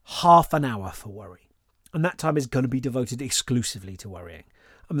half an hour for worry. And that time is going to be devoted exclusively to worrying.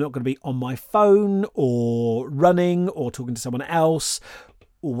 I'm not going to be on my phone or running or talking to someone else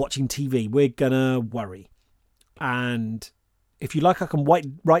or watching TV. We're going to worry. And if you like, I can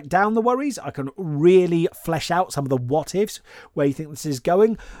write down the worries. I can really flesh out some of the what ifs, where you think this is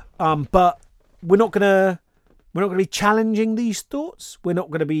going. But we're not going to be challenging these thoughts. We're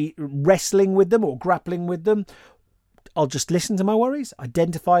not going to be wrestling with them or grappling with them. I'll just listen to my worries,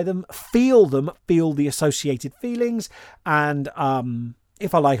 identify them, feel the associated feelings, and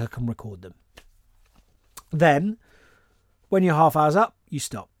if I like, I can record them. Then, when your half hour's up, you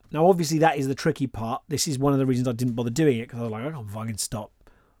stop. Now, obviously, that is the tricky part. This is one of the reasons I didn't bother doing it, because I was like, I can't fucking stop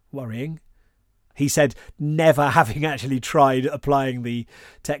worrying. He said, never having actually tried applying the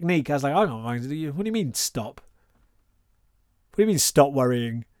technique. I was like, I can't fucking do it. What do you mean, stop? What do you mean, stop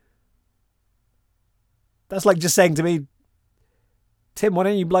worrying? That's like just saying to me, Tim, why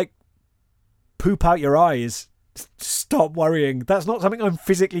don't you poop out your eyes? Stop worrying. That's not something I'm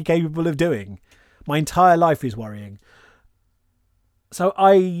physically capable of doing. My entire life is worrying. So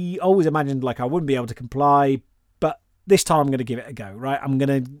I always imagined I wouldn't be able to comply, but this time I'm going to give it a go, right? I'm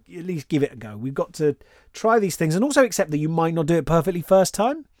going to at least give it a go. We've got to try these things and also accept that you might not do it perfectly first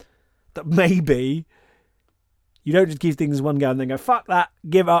time. That maybe you don't just give things one go and then go, fuck that,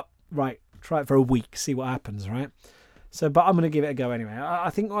 give up, right? Try it for a week, see what happens, right? So, but I'm going to give it a go anyway.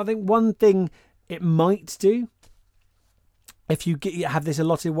 I think one thing it might do, if you have this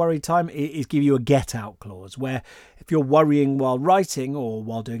allotted worry time, is give you a get out clause, where if you're worrying while writing or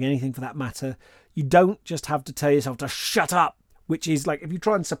while doing anything for that matter, you don't just have to tell yourself to shut up, which is like if you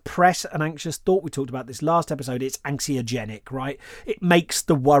try and suppress an anxious thought, we talked about this last episode, it's anxiogenic, right? It makes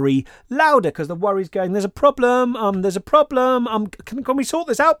the worry louder because the worry's going, there's a problem, can we sort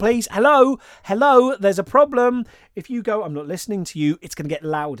this out, please? Hello, there's a problem. If you go, I'm not listening to you, it's going to get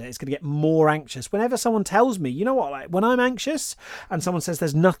louder, it's going to get more anxious. Whenever someone tells me, you know what, when I'm anxious and someone says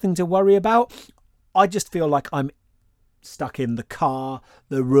there's nothing to worry about, I just feel like I'm stuck in the car,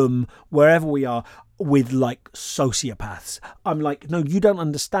 the room, wherever we are, with sociopaths. I'm like, no, you don't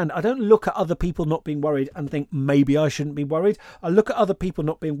understand. I don't look at other people not being worried and think maybe I shouldn't be worried. I look at other people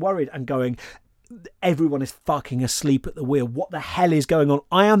not being worried and going, everyone is fucking asleep at the wheel. What the hell is going on?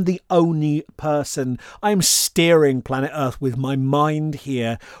 I am the only person. I am steering planet Earth with my mind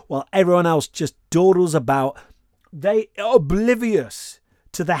here while everyone else just dawdles about. They are oblivious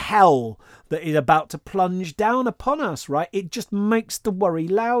to the hell that is about to plunge down upon us, right? It just makes the worry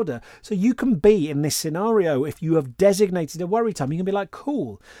louder. So you can be in this scenario, if you have designated a worry time, you can be like,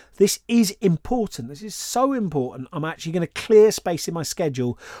 cool, this is important. This is so important. I'm actually going to clear space in my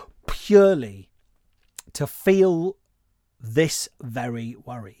schedule purely to feel this very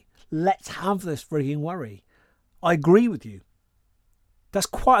worry. Let's have this frigging worry. I agree with you. That's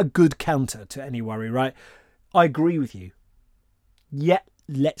quite a good counter to any worry, right? I agree with you. Yet,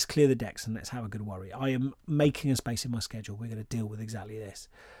 let's clear the decks and let's have a good worry. I am making a space in my schedule. We're going to deal with exactly this.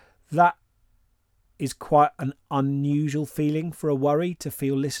 That is quite an unusual feeling for a worry to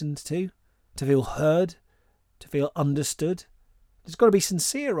feel listened to feel heard, to feel understood. It's got to be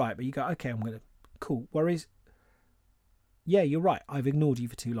sincere, right? But you go, okay, cool, worries. Yeah, you're right. I've ignored you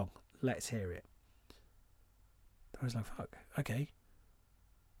for too long. Let's hear it. I was like, fuck, okay,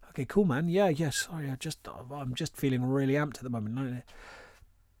 cool, man. Yeah, sorry, I'm just feeling really amped at the moment.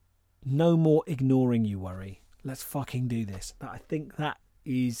 No more ignoring you, worry. Let's fucking do this. I think that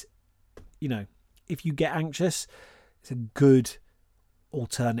is, if you get anxious, it's a good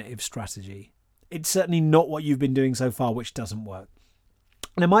alternative strategy. It's certainly not what you've been doing so far, which doesn't work.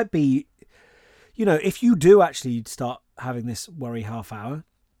 And it might be, if you do actually start having this worry half hour,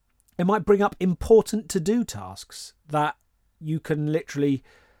 it might bring up important to-do tasks that you can literally,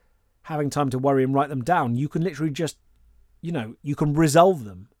 having time to worry and write them down, you can literally just, you can resolve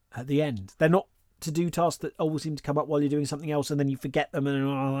them at the end. They're not to-do tasks that always seem to come up while you're doing something else and then you forget them.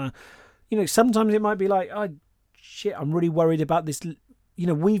 And, sometimes it might be like, oh, shit, I'm really worried about this.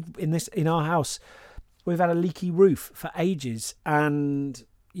 In our house, we've had a leaky roof for ages and,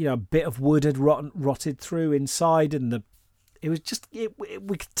 a bit of wood had rotted through inside and it was just,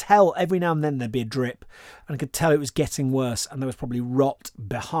 we could tell every now and then there'd be a drip and I could tell it was getting worse and there was probably rot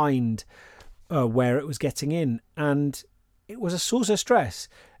behind where it was getting in. And it was a source of stress.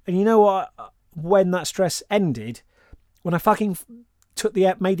 And you know what? When that stress ended, when I fucking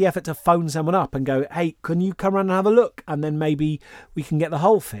made the effort to phone someone up and go, hey, can you come around and have a look? And then maybe we can get the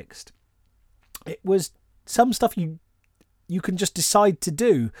hole fixed. It was some stuff you can just decide to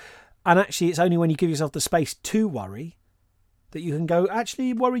do. And actually, it's only when you give yourself the space to worry that you can go,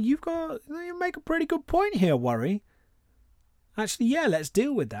 actually, worry, you make a pretty good point here, worry. Actually, yeah, let's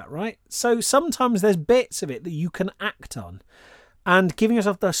deal with that, right? So sometimes there's bits of it that you can act on. And giving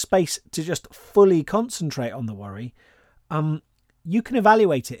yourself the space to just fully concentrate on the worry, you can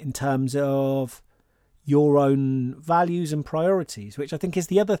evaluate it in terms of your own values and priorities, which I think is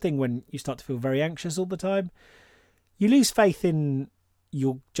the other thing when you start to feel very anxious all the time. You lose faith in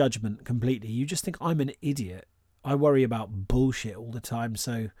your judgment completely. You just think, I'm an idiot. I worry about bullshit all the time,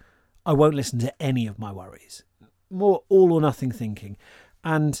 so I won't listen to any of my worries. More all or nothing thinking.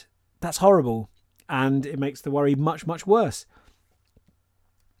 And that's horrible. And it makes the worry much, much worse.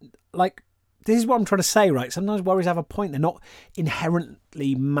 Like, this is what I'm trying to say, right? Sometimes worries have a point. They're not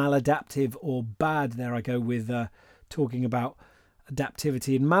inherently maladaptive or bad. There I go with talking about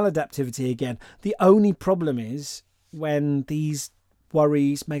adaptivity and maladaptivity again. The only problem is when these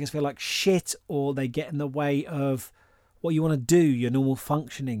worries make us feel like shit or they get in the way of what you want to do, your normal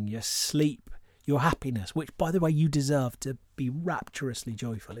functioning, your sleep, your happiness, which, by the way, you deserve to be rapturously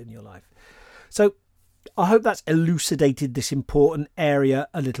joyful in your life. So I hope that's elucidated this important area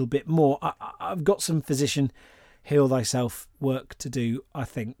a little bit more. I've got some physician heal thyself work to do, I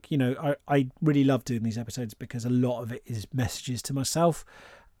think. I really love doing these episodes because a lot of it is messages to myself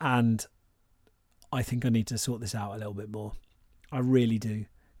and I think I need to sort this out a little bit more. I really do,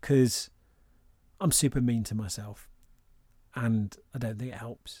 because I'm super mean to myself and I don't think it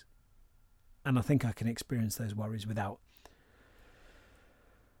helps. And I think I can experience those worries without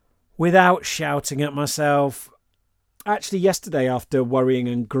shouting at myself. Actually, yesterday, after worrying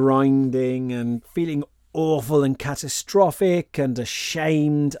and grinding and feeling awful and catastrophic and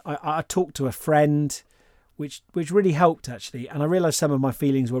ashamed, I talked to a friend, which really helped, actually. And I realised some of my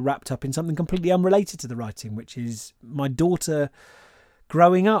feelings were wrapped up in something completely unrelated to the writing, which is my daughter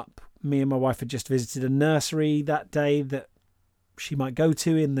growing up. Me and my wife had just visited a nursery that day that she might go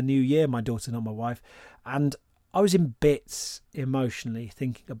to in the new year, my daughter, not my wife. And I was in bits emotionally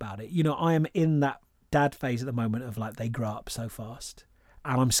thinking about it. I am in that dad phase at the moment of like, they grow up so fast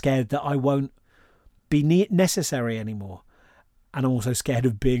and I'm scared that I won't be necessary anymore. And I'm also scared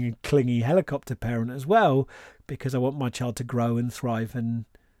of being a clingy helicopter parent as well, because I want my child to grow and thrive and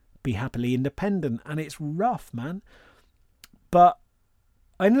be happily independent. And it's rough, man. But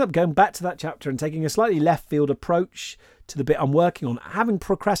I ended up going back to that chapter and taking a slightly left field approach to the bit I'm working on, having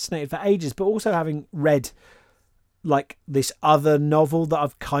procrastinated for ages, but also having read like this other novel that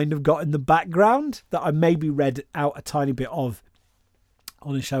I've kind of got in the background that I maybe read out a tiny bit of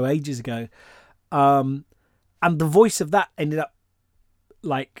on a show ages ago. And the voice of that ended up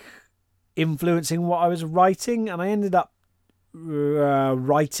like influencing what I was writing, and I ended up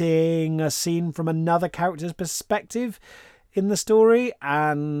writing a scene from another character's perspective in the story,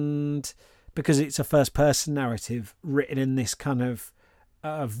 and because it's a first person narrative written in this kind of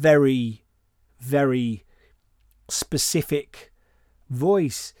very, very specific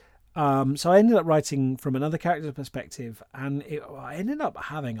voice, So I ended up writing from another character's perspective, and I ended up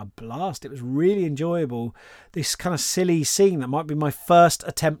having a blast. It was really enjoyable. This kind of silly scene that might be my first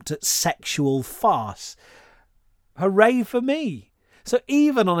attempt at sexual farce. Hooray for me. So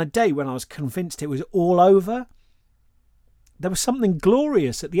even on a day when I was convinced it was all over, there was something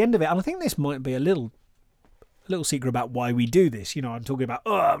glorious at the end of it. And I think this might be a little secret about why we do this. You know, I'm talking about,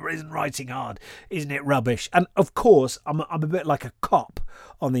 isn't writing hard? Isn't it rubbish? And of course, I'm a bit like a cop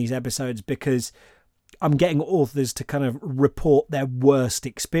on these episodes, because I'm getting authors to kind of report their worst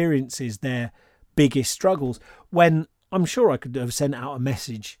experiences, their biggest struggles, when I'm sure I could have sent out a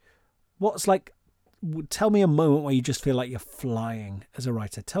message. Tell me a moment where you just feel like you're flying as a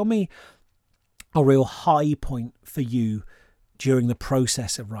writer. Tell me a real high point for you during the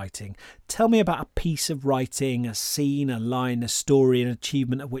process of writing. Tell me about a piece of writing, a scene, a line, a story, an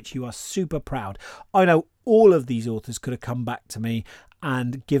achievement of which you are super proud. I know all of these authors could have come back to me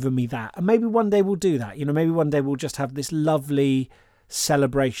and given me that. And maybe one day we'll do that. You know, maybe one day we'll just have this lovely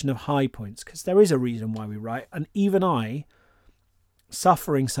celebration of high points, because there is a reason why we write. And even I,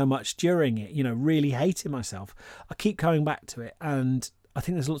 suffering so much during it, you know, really hating myself, I keep coming back to it. And I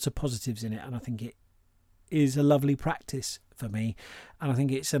think there's lots of positives in it. And I think it is a lovely practice for me, and I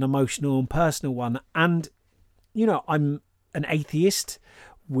think it's an emotional and personal one. And you know, I'm an atheist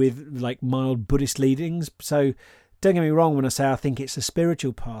with like mild Buddhist leanings, so don't get me wrong when I say I think it's a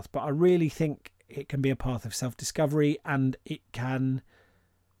spiritual path, but I really think it can be a path of self-discovery, and it can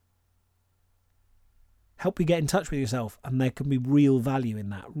help you get in touch with yourself, and there can be real value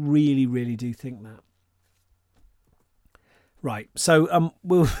in that. Really, really do think that. Right, so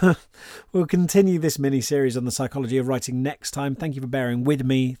we'll continue this mini-series on the psychology of writing next time. Thank you for bearing with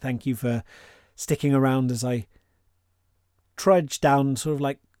me. Thank you for sticking around as I trudge down sort of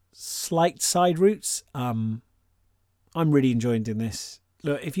like slight side routes. I'm really enjoying doing this.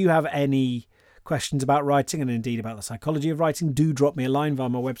 Look, if you have any questions about writing, and indeed about the psychology of writing, do drop me a line via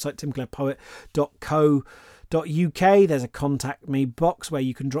my website, timclarepoet.co.uk. There's a contact me box where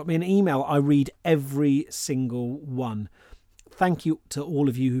you can drop me an email. I read every single one. Thank you to all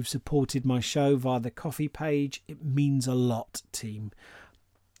of you who've supported my show via the Ko-fi page. It means a lot, team.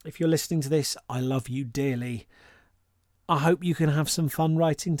 If you're listening to this, I love you dearly. I hope you can have some fun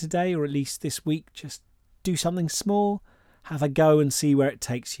writing today, or at least this week. Just do something small, have a go and see where it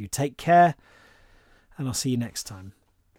takes you. Take care, and I'll see you next time.